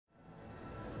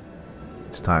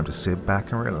it's time to sit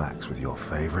back and relax with your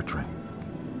favorite drink.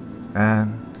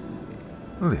 And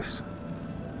listen.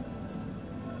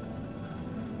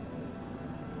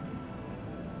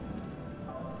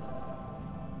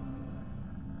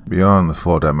 Beyond the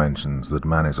 4 dimensions that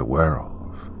man is aware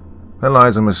of, there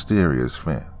lies a mysterious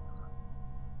fifth.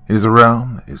 It is a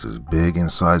realm that is as big in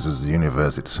size as the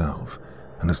universe itself,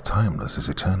 and as timeless as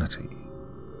eternity.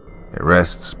 It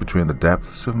rests between the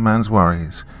depths of man's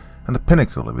worries and the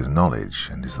pinnacle of his knowledge,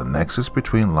 and is the nexus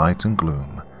between light and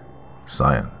gloom,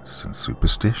 science and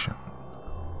superstition.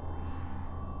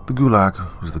 The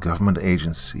Gulag was the government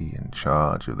agency in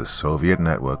charge of the Soviet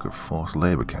network of forced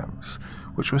labor camps,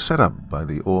 which were set up by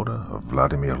the order of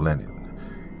Vladimir Lenin,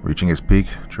 reaching its peak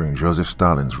during Joseph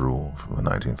Stalin's rule from the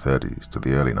 1930s to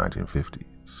the early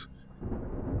 1950s.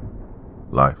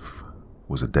 Life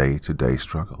was a day-to-day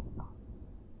struggle,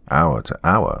 hour to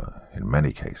hour in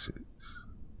many cases.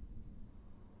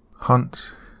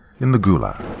 Hunt in the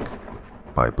Gulag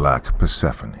by Black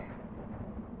Persephone.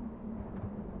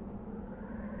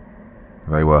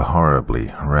 They were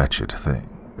horribly wretched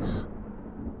things.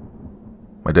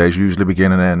 My days usually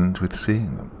begin and end with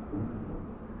seeing them.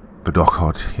 The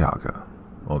Dokhod Yaga,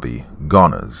 or the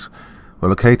Goners, were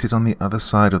located on the other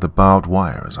side of the barbed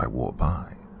wire as I walked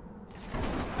by.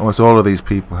 Almost all of these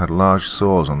people had large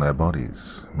sores on their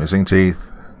bodies, missing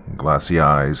teeth, glassy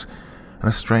eyes, and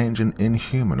a strange and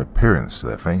inhuman appearance to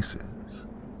their faces.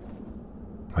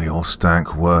 They all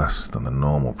stank worse than the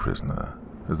normal prisoner,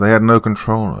 as they had no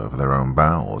control over their own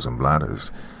bowels and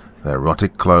bladders. Their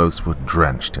erotic clothes were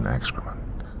drenched in excrement.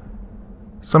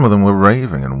 Some of them were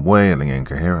raving and wailing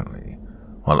incoherently,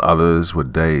 while others were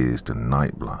dazed and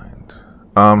night-blind,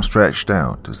 arms stretched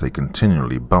out as they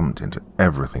continually bumped into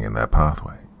everything in their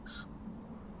pathways.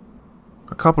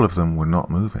 A couple of them were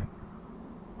not moving,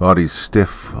 bodies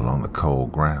stiff along the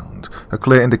cold ground, a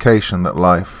clear indication that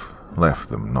life left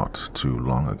them not too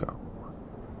long ago.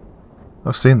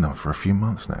 I've seen them for a few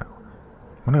months now,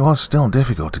 and it was still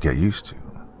difficult to get used to.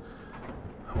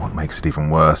 And what makes it even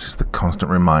worse is the constant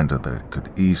reminder that it could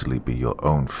easily be your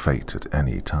own fate at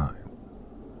any time.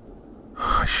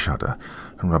 I shudder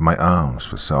and rub my arms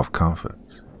for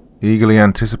self-comfort, eagerly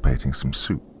anticipating some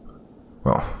soup.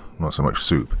 Well, not so much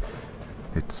soup.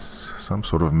 It's some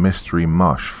sort of mystery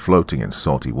mush floating in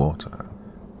salty water.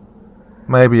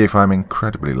 Maybe if I'm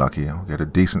incredibly lucky, I'll get a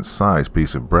decent-sized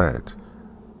piece of bread.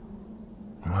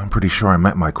 I'm pretty sure I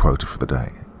met my quota for the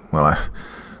day. Well, I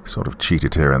sort of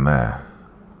cheated here and there.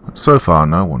 But so far,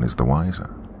 no one is the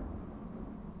wiser.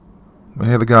 I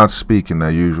hear the guards speak in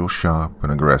their usual sharp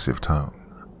and aggressive tone.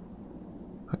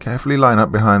 I carefully line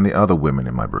up behind the other women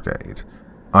in my brigade,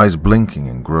 eyes blinking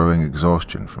in growing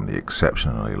exhaustion from the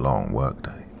exceptionally long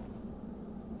workday.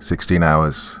 16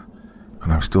 hours,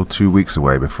 and I'm still 2 weeks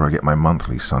away before I get my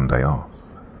monthly Sunday off.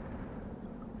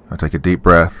 I take a deep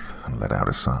breath and let out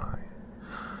a sigh.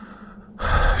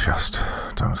 Just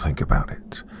don't think about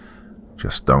it.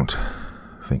 Just don't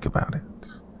think about it.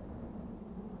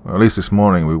 Well, at least this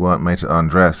morning we weren't made to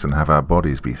undress and have our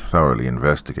bodies be thoroughly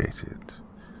investigated.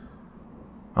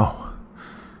 Oh,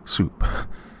 soup.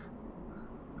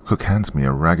 The cook hands me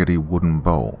a raggedy wooden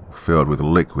bowl filled with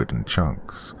liquid and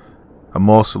chunks, a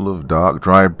morsel of dark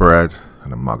dry bread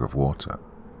and a mug of water.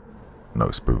 No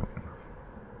spoon.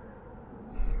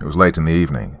 It was late in the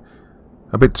evening,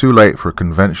 a bit too late for a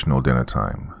conventional dinner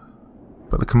time,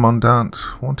 but the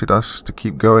commandant wanted us to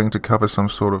keep going to cover some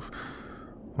sort of,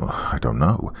 well, I don't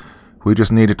know. We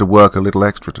just needed to work a little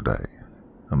extra today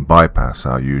and bypass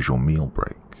our usual meal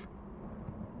break.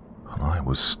 Well, I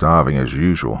was starving as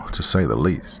usual, to say the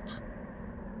least.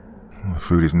 The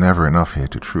food is never enough here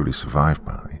to truly survive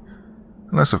by,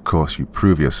 unless of course you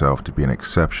prove yourself to be an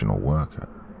exceptional worker.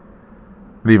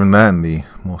 But even then, the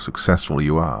more successful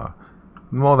you are,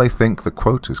 the more they think the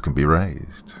quotas can be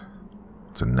raised.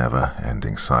 It's a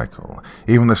never-ending cycle.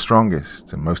 Even the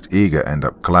strongest and most eager end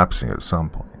up collapsing at some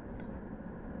point.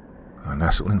 I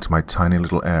nestle into my tiny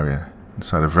little area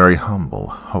inside a very humble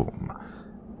home.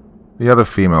 The other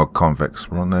female convicts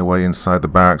were on their way inside the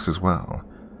barracks as well.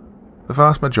 The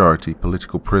vast majority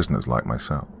political prisoners like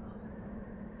myself,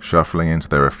 shuffling into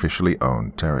their officially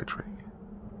owned territory.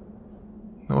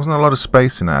 There wasn't a lot of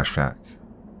space in our shack,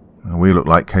 and we looked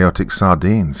like chaotic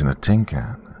sardines in a tin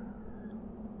can.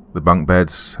 The bunk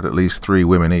beds had at least 3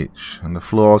 women each, and the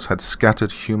floors had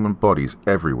scattered human bodies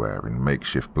everywhere in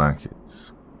makeshift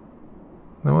blankets.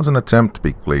 There was an attempt to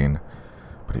be clean,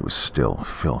 but it was still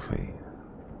filthy.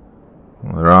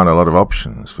 Well, there aren't a lot of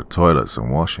options for toilets and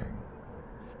washing.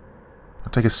 I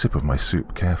take a sip of my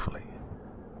soup carefully.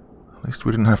 At least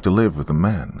we didn't have to live with the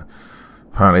men.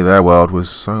 Apparently their world was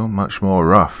so much more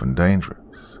rough and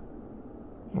dangerous.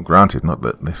 Well, granted, not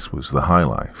that this was the high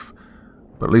life,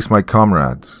 but at least my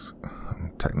comrades,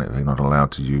 I'm technically not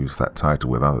allowed to use that title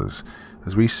with others,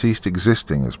 as we ceased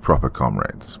existing as proper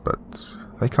comrades, but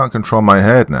they can't control my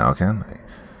head now, can they?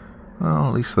 Well,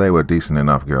 at least they were decent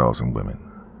enough girls and women.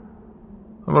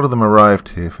 A lot of them arrived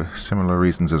here for similar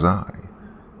reasons as I.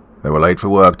 They were late for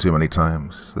work too many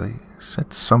times. They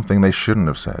said something they shouldn't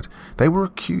have said. They were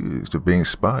accused of being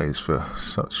spies for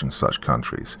such and such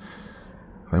countries.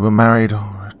 They were married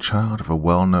or a child of a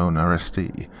well-known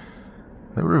arrestee.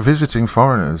 They were visiting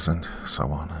foreigners, and so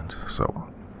on and so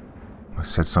on. I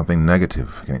said something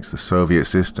negative against the Soviet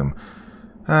system,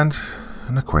 and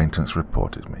an acquaintance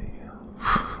reported me.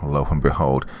 Lo and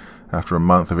behold, after a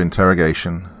month of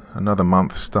interrogation, another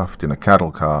month stuffed in a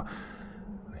cattle car,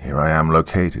 here I am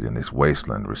located in this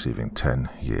wasteland receiving 10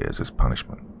 years as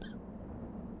punishment.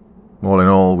 All in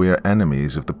all, we are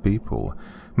enemies of the people,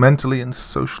 mentally and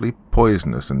socially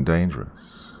poisonous and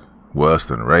dangerous, worse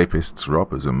than rapists,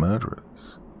 robbers, and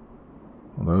murderers.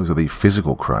 Well, those are the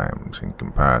physical crimes in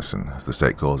comparison, as the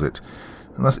state calls it,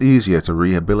 and thus easier to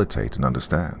rehabilitate and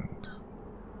understand.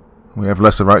 We have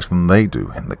lesser rights than they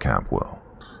do in the camp world.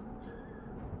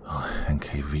 Oh,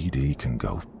 NKVD can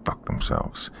go fuck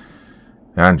themselves.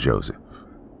 And Joseph.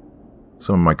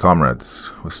 Some of my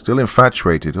comrades were still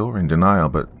infatuated or in denial,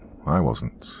 but I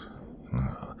wasn't.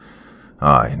 No,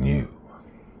 I knew.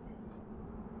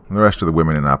 The rest of the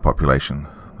women in our population,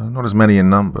 though not as many in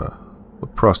number, were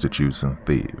prostitutes and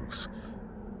thieves.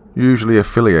 Usually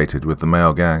affiliated with the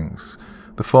male gangs,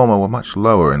 the former were much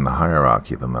lower in the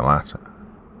hierarchy than the latter.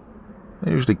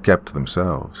 They usually kept to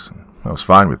themselves, and I was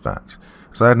fine with that,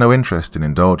 as I had no interest in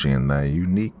indulging in their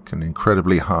unique and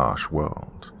incredibly harsh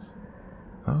world.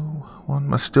 Though one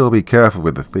must still be careful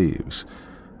with the thieves.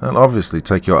 They'll obviously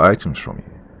take your items from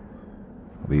you.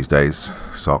 These days,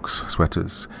 socks,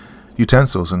 sweaters,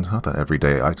 utensils, and other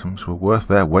everyday items were worth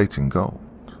their weight in gold.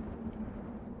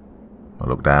 I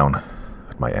looked down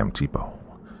at my empty bowl.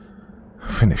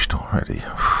 Finished already.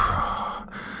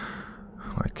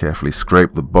 I carefully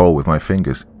scraped the bowl with my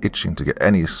fingers, itching to get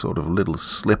any sort of little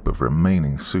slip of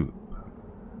remaining soup.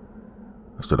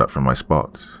 I stood up from my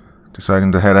spot,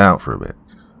 deciding to head out for a bit.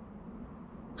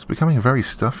 It's becoming very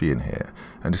stuffy in here,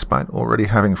 and despite already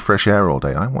having fresh air all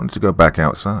day, I wanted to go back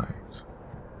outside.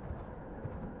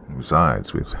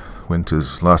 Besides, with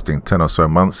winters lasting 10 or so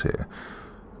months here,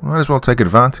 I might as well take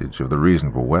advantage of the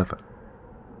reasonable weather.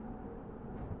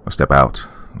 I step out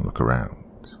and look around.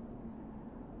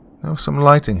 There was some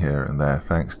lighting here and there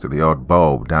thanks to the odd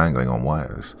bulb dangling on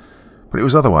wires, but it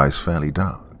was otherwise fairly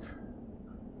dark.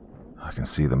 I can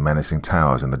see the menacing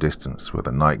towers in the distance where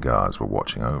the night guards were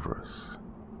watching over us.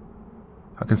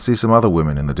 I can see some other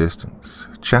women in the distance,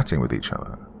 chatting with each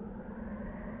other.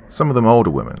 Some of them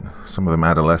older women, some of them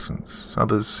adolescents,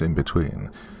 others in between,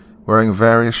 wearing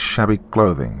various shabby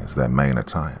clothing as their main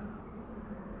attire.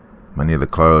 Many of the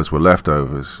clothes were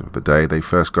leftovers of the day they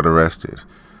first got arrested,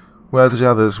 whereas the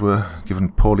others were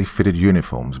given poorly fitted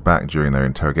uniforms back during their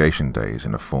interrogation days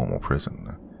in a formal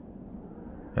prison.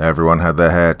 Everyone had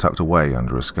their hair tucked away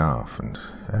under a scarf, and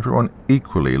everyone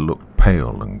equally looked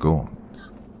pale and gaunt.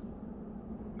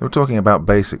 They were talking about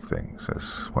basic things,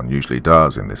 as one usually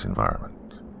does in this environment.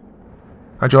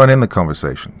 I joined in the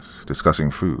conversations,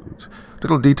 discussing food,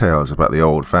 little details about the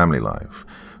old family life,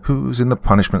 who's in the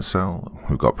punishment cell,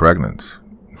 who got pregnant,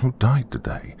 who died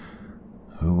today,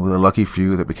 who were the lucky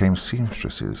few that became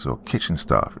seamstresses or kitchen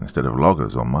staff instead of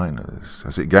loggers or miners,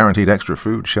 as it guaranteed extra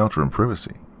food, shelter, and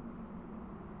privacy.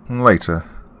 And later,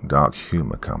 dark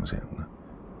humor comes in,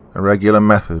 a regular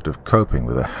method of coping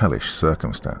with a hellish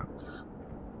circumstance.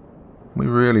 We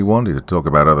really wanted to talk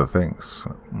about other things,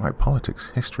 like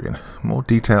politics, history, and more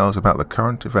details about the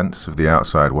current events of the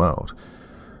outside world.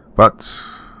 But,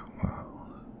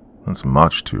 well, that's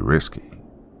much too risky.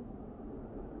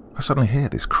 I suddenly hear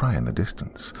this cry in the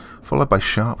distance, followed by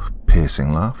sharp,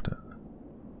 piercing laughter.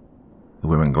 The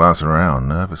women glance around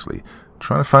nervously,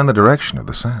 trying to find the direction of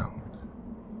the sound.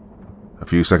 A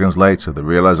few seconds later, the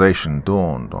realization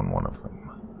dawned on one of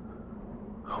them.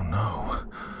 "Oh no!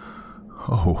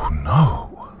 Oh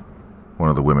no!" one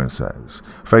of the women says,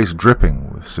 face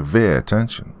dripping with severe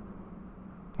tension.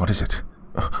 "What is it?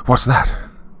 What's that?"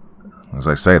 As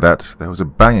I say that, there was a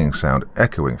banging sound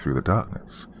echoing through the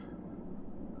darkness.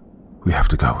 "We have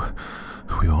to go.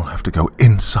 We all have to go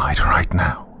inside right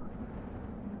now."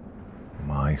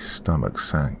 My stomach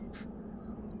sank.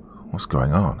 What's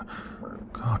going on?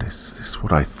 God, is this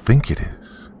what I think it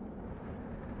is?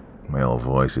 Male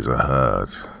voices are heard,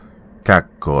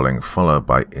 catcalling followed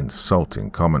by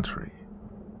insulting commentary.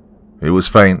 It was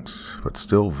faint, but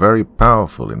still very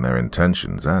powerful in their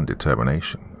intentions and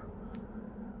determination.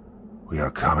 We are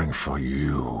coming for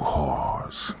you,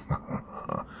 whores.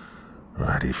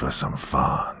 Ready for some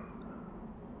fun?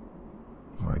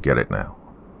 I get it now.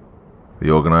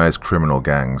 The organized criminal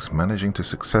gangs managing to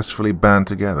successfully band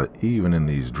together even in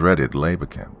these dreaded labor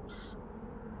camps.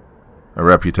 A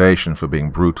reputation for being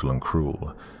brutal and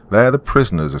cruel, they're the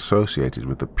prisoners associated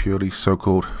with the purely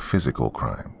so-called physical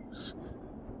crimes.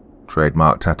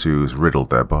 Trademark tattoos riddled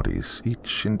their bodies,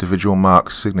 each individual mark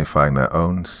signifying their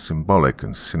own symbolic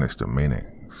and sinister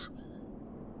meanings.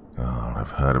 God,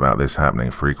 I've heard about this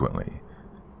happening frequently.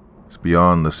 It's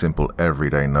beyond the simple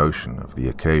everyday notion of the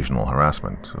occasional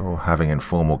harassment or having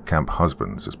informal camp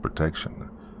husbands as protection.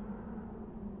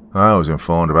 I was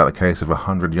informed about the case of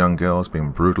 100 young girls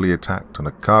being brutally attacked on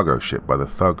a cargo ship by the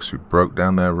thugs who broke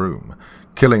down their room,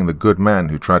 killing the good men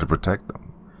who tried to protect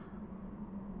them.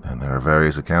 And there are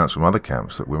various accounts from other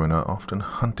camps that women are often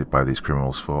hunted by these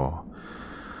criminals for...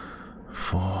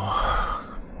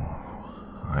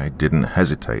 I didn't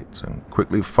hesitate and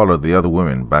quickly followed the other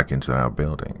women back into our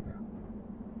building.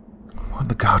 Won't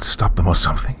the guards stop them or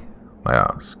something? I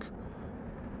asked.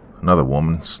 Another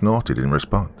woman snorted in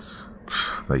response.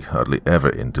 They hardly ever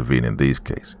intervene in these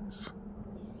cases.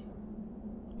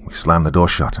 We slam the door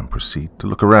shut and proceed to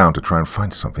look around to try and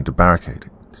find something to barricade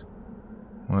it.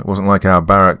 Well, it wasn't like our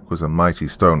barrack was a mighty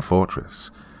stone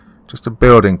fortress, just a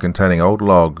building containing old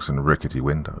logs and rickety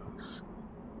windows.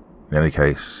 In any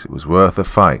case, it was worth a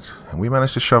fight, and we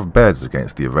managed to shove beds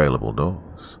against the available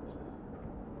doors.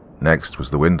 Next was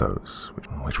the windows,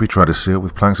 which we tried to seal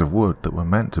with planks of wood that were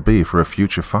meant to be for a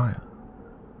future fire.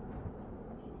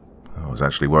 I was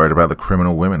actually worried about the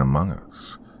criminal women among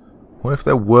us. What if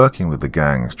they're working with the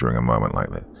gangs during a moment like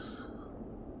this?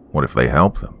 What if they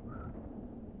help them?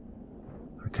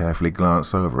 I carefully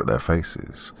glanced over at their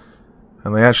faces,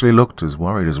 and they actually looked as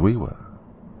worried as we were.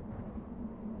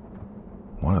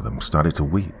 One of them started to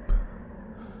weep.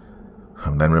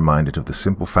 I'm then reminded of the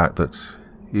simple fact that,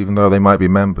 even though they might be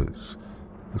members,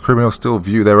 the criminals still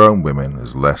view their own women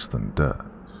as less than dirt.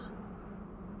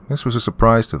 This was a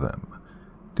surprise to them,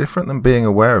 different than being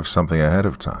aware of something ahead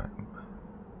of time.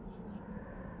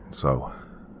 So,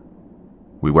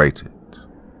 we waited.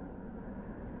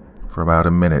 For about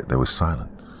a minute there was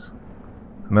silence,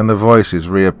 and then the voices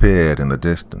reappeared in the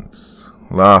distance,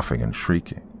 laughing and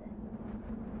shrieking.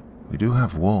 We do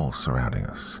have walls surrounding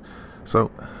us,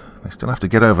 so they still have to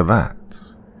get over that.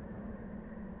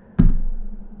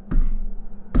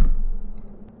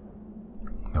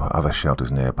 There were other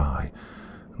shelters nearby,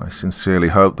 and I sincerely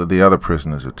hoped that the other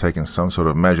prisoners had taken some sort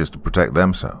of measures to protect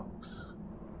themselves.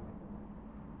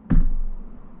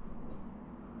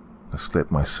 I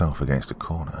slipped myself against a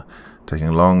corner,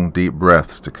 taking long, deep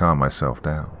breaths to calm myself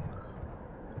down.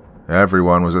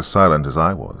 Everyone was as silent as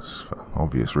I was, for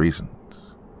obvious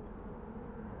reasons.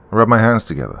 I rubbed my hands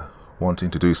together,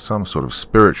 wanting to do some sort of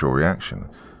spiritual reaction,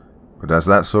 but as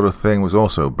that sort of thing was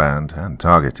also banned and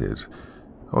targeted,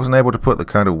 I wasn't able to put the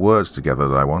kind of words together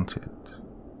that I wanted.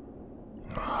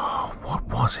 Oh, what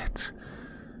was it?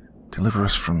 Deliver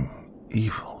us from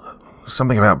evil.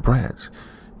 Something about bread,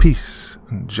 peace,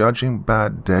 and judging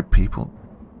bad dead people.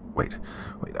 Wait,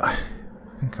 I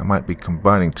think I might be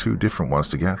combining two different ones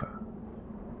together.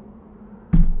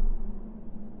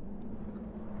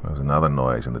 There was another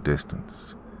noise in the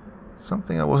distance,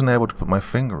 something I wasn't able to put my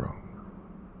finger on.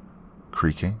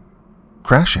 Creaking?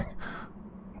 Crashing?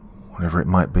 Whatever it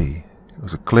might be, it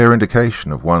was a clear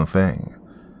indication of one thing.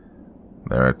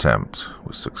 Their attempt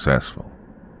was successful.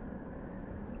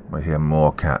 I hear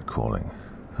more catcalling,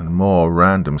 and more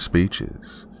random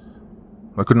speeches.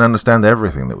 I couldn't understand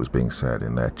everything that was being said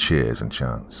in their cheers and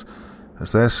chants,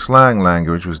 as their slang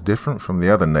language was different from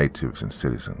the other natives and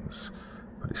citizens,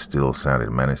 but it still sounded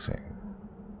menacing.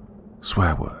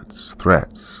 Swear words,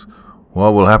 threats,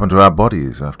 what will happen to our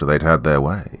bodies after they'd had their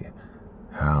way?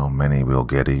 How many we'll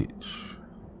get each?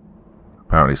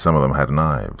 Apparently some of them had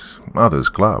knives, others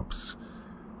clubs.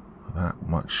 That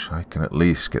much I can at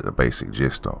least get the basic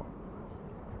gist of.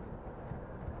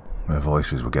 Their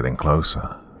voices were getting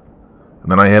closer,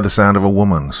 and then I hear the sound of a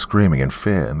woman screaming in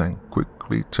fear and then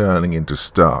quickly turning into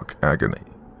stark agony.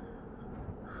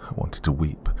 I wanted to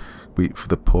weep for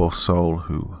the poor soul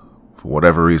who, for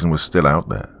whatever reason, was still out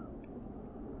there.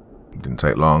 It didn't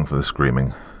take long for the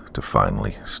screaming to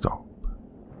finally stop.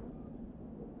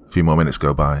 A few more minutes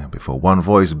go by before one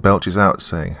voice belches out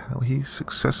saying how he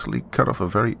successfully cut off a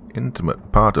very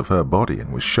intimate part of her body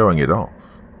and was showing it off.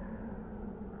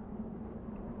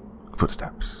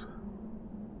 Footsteps.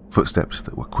 Footsteps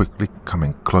that were quickly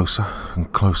coming closer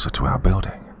and closer to our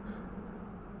building.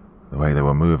 The way they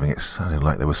were moving, it sounded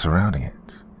like they were surrounding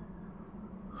it.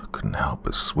 I couldn't help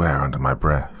but swear under my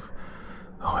breath.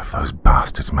 Oh, if those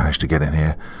bastards manage to get in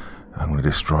here, I'm going to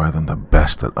destroy them the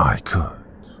best that I could.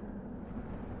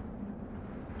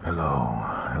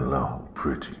 Hello,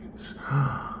 pretties.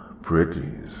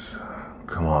 Pretties.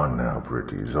 Come on now,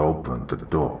 pretties, open the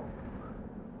door.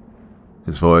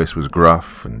 His voice was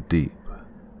gruff and deep,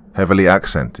 heavily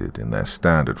accented in their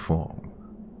standard form.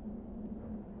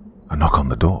 A knock on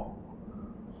the door.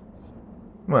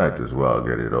 Might as well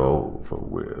get it over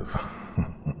with.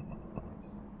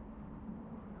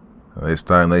 This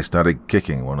time they started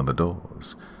kicking one of the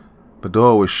doors. The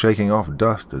door was shaking off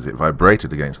dust as it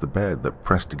vibrated against the bed that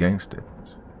pressed against it.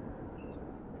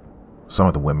 Some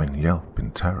of the women yelped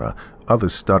in terror,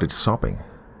 others started sobbing,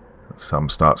 and some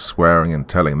start swearing and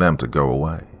telling them to go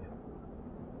away.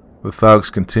 The thugs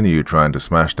continued trying to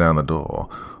smash down the door,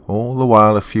 all the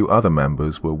while a few other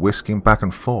members were whisking back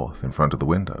and forth in front of the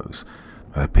windows,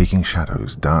 their peeking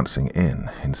shadows dancing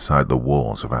inside the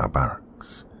walls of our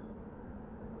barracks.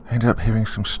 I ended up hearing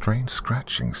some strange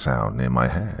scratching sound near my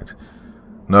head.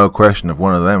 No question of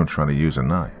one of them trying to use a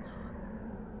knife.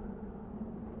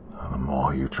 The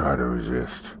more you try to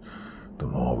resist, the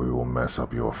more we will mess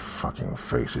up your fucking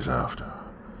faces after.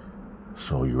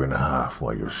 Saw you in half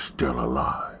while you're still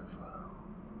alive.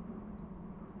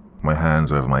 My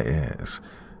hands over my ears,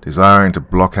 desiring to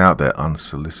block out their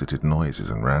unsolicited noises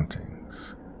and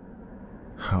rantings.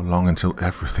 How long until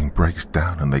everything breaks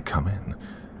down and they come in?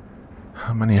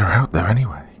 How many are out there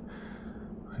anyway?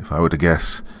 If I were to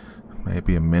guess,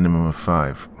 maybe a minimum of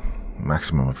 5,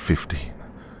 maximum of 15.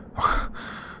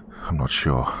 I'm not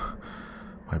sure.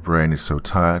 My brain is so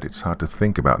tired it's hard to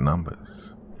think about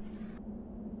numbers.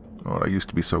 Oh, I used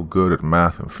to be so good at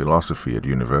math and philosophy at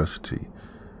university,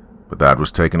 but that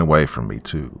was taken away from me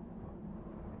too.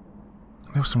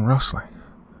 There was some rustling.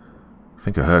 I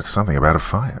think I heard something about a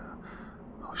fire.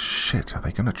 Oh shit, are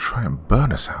they going to try and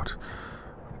burn us out?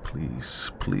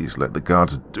 Please, please let the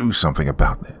guards do something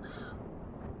about this.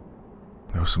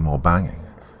 There was some more banging,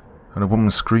 and a woman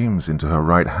screams into her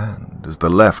right hand as the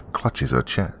left clutches her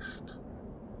chest.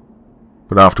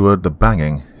 But afterward, the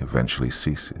banging eventually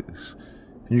ceases,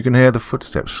 and you can hear the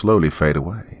footsteps slowly fade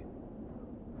away.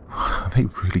 Are they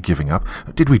really giving up?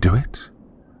 Did we do it?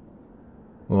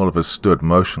 All of us stood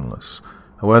motionless,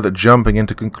 aware that jumping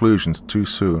into conclusions too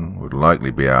soon would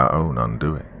likely be our own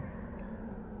undoing.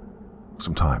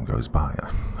 Some time goes by.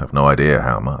 I have no idea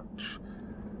how much.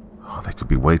 Oh, they could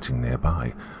be waiting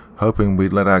nearby, hoping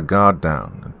we'd let our guard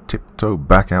down and tiptoe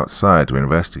back outside to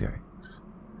investigate.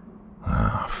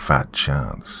 Ah, fat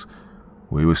chance.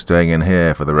 We were staying in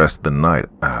here for the rest of the night,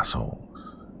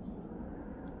 assholes.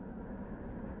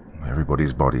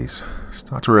 Everybody's bodies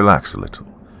start to relax a little,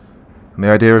 and the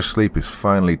idea of sleep is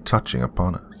finally touching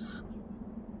upon us.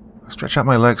 I stretch out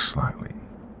my legs slightly.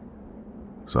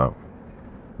 So,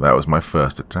 that was my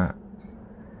first attack.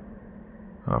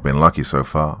 I've been lucky so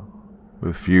far,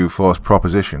 with few forced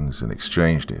propositions and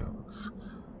exchange deals.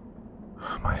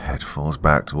 My head falls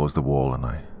back towards the wall and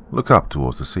I look up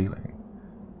towards the ceiling.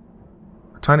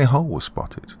 A tiny hole was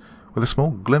spotted, with a small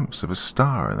glimpse of a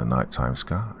star in the nighttime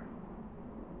sky.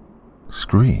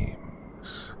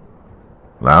 Screams.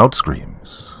 Loud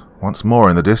screams, once more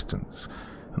in the distance,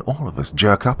 and all of us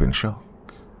jerk up in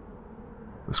shock.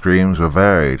 The screams were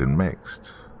varied and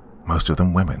mixed, most of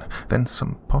them women, then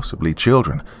some possibly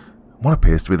children. One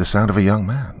appears to be the sound of a young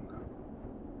man.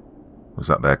 Was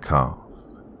that their calf?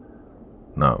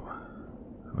 No.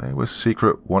 They were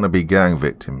secret wannabe gang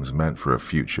victims meant for a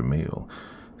future meal,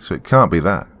 so it can't be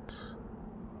that.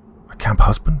 A camp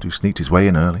husband who sneaked his way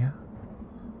in earlier?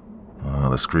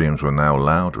 The screams were now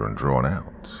louder and drawn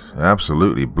out,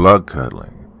 absolutely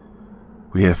blood-curdling.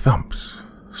 We hear thumps,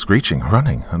 screeching,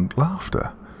 running, and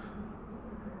laughter.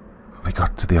 They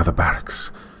got to the other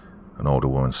barracks. An older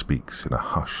woman speaks in a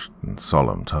hushed and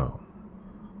solemn tone.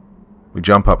 We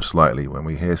jump up slightly when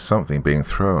we hear something being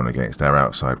thrown against our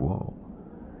outside wall.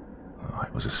 Oh,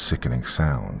 it was a sickening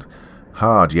sound,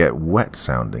 hard yet wet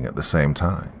sounding at the same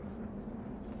time.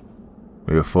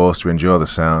 We were forced to endure the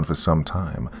sound for some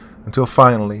time, until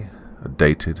finally a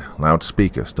dated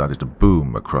loudspeaker started to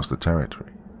boom across the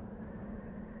territory.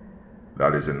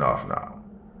 That is enough now.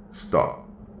 Stop.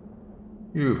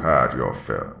 You've had your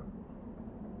fill.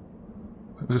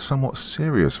 It was a somewhat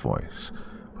serious voice,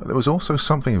 but there was also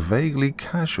something vaguely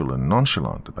casual and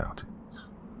nonchalant about it.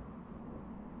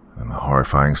 Then the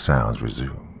horrifying sounds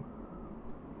resumed.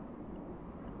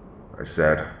 I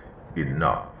said,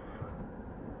 enough.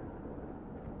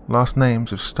 Last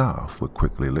names of staff were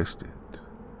quickly listed.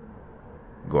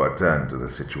 Go attend to the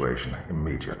situation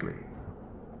immediately.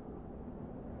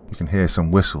 You can hear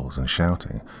some whistles and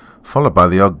shouting, followed by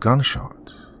the odd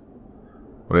gunshot.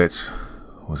 Well, it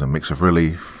was a mix of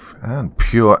relief and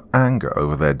pure anger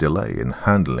over their delay in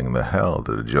handling the hell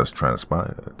that had just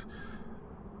transpired.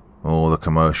 All the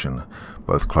commotion,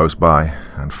 both close by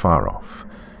and far off,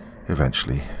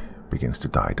 eventually begins to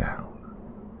die down.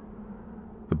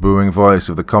 The booming voice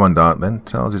of the commandant then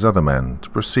tells his other men to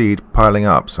proceed piling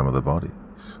up some of the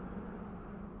bodies.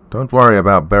 Don't worry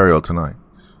about burial tonight.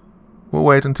 We'll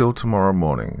wait until tomorrow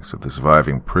morning so the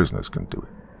surviving prisoners can do it.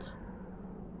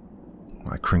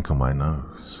 I crinkle my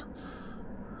nose.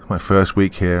 My first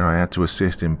week here, I had to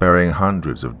assist in burying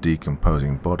hundreds of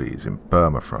decomposing bodies in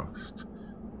permafrost.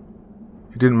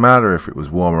 It didn't matter if it was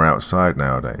warmer outside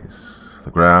nowadays.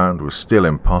 The ground was still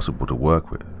impossible to work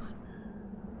with.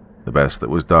 The best that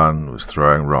was done was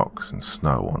throwing rocks and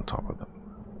snow on top of them.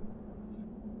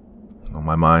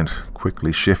 My mind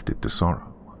quickly shifted to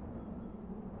sorrow.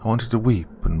 I wanted to weep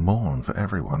and mourn for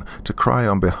everyone, to cry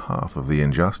on behalf of the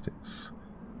injustice,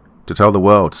 to tell the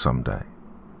world someday.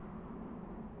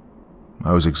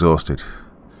 I was exhausted,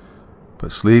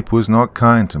 but sleep was not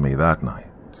kind to me that night.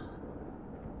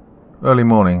 Early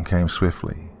morning came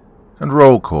swiftly, and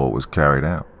roll call was carried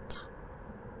out.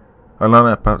 I lined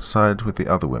up outside with the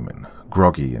other women,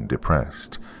 groggy and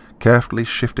depressed, carefully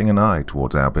shifting an eye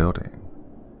towards our building.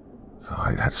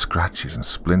 It had scratches and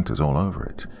splinters all over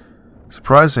it.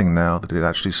 Surprising now that it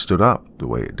actually stood up the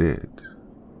way it did.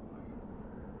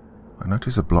 I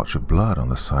noticed a blotch of blood on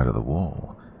the side of the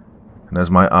wall, and as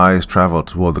my eyes traveled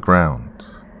toward the ground,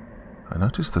 I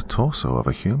noticed the torso of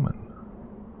a human.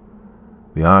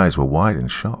 The eyes were wide in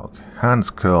shock, hands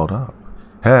curled up,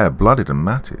 hair blooded and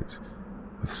matted,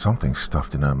 with something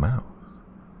stuffed in her mouth.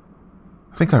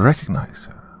 I think I recognized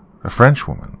her, a French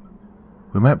woman.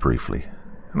 We met briefly,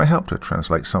 and I helped her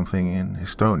translate something in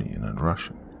Estonian and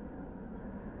Russian.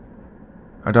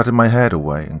 I darted my head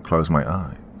away and closed my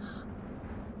eyes.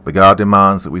 The guard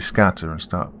demands that we scatter and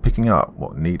start picking up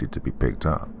what needed to be picked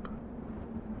up.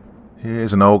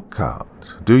 Here's an old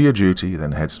cart. Do your duty,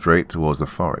 then head straight towards the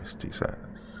forest, he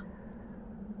says.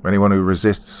 Anyone who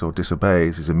resists or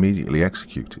disobeys is immediately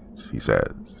executed, he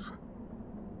says.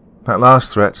 That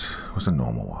last threat was a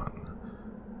normal one.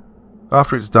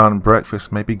 After it's done,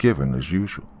 breakfast may be given as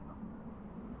usual.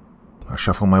 I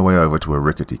shuffle my way over to a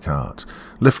rickety cart,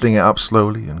 lifting it up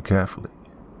slowly and carefully.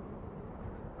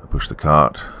 I push the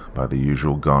cart by the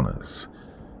usual goners,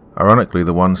 ironically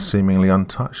the ones seemingly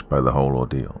untouched by the whole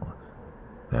ordeal,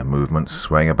 their movements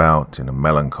swaying about in a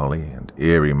melancholy and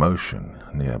eerie motion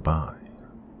nearby.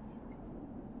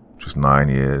 Just 9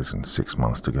 years and 6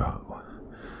 months to go.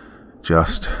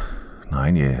 Just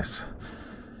 9 years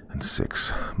and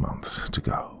 6 months to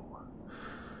go.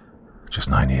 Just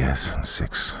 9 years and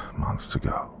 6 months to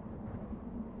go.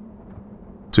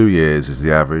 2 years is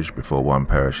the average before one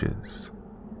perishes.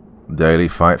 The daily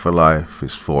fight for life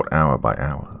is fought hour by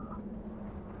hour.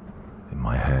 In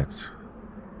my head,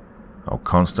 I'll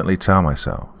constantly tell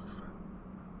myself,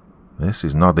 this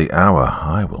is not the hour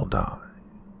I will die.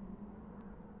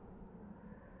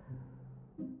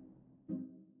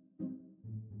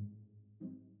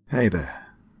 Hey there.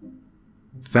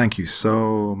 Thank you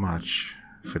so much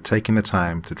for taking the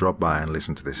time to drop by and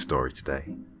listen to this story today.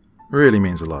 It really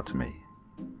means a lot to me.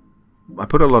 I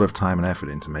put a lot of time and effort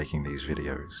into making these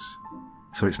videos,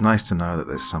 so it's nice to know that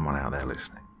there's someone out there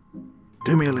listening.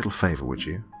 Do me a little favor, would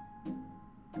you?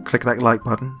 Click that like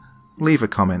button, leave a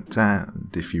comment, and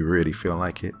if you really feel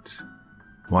like it,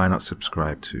 why not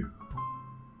subscribe too?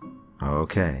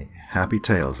 Okay, happy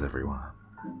tales everyone.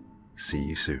 See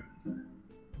you soon.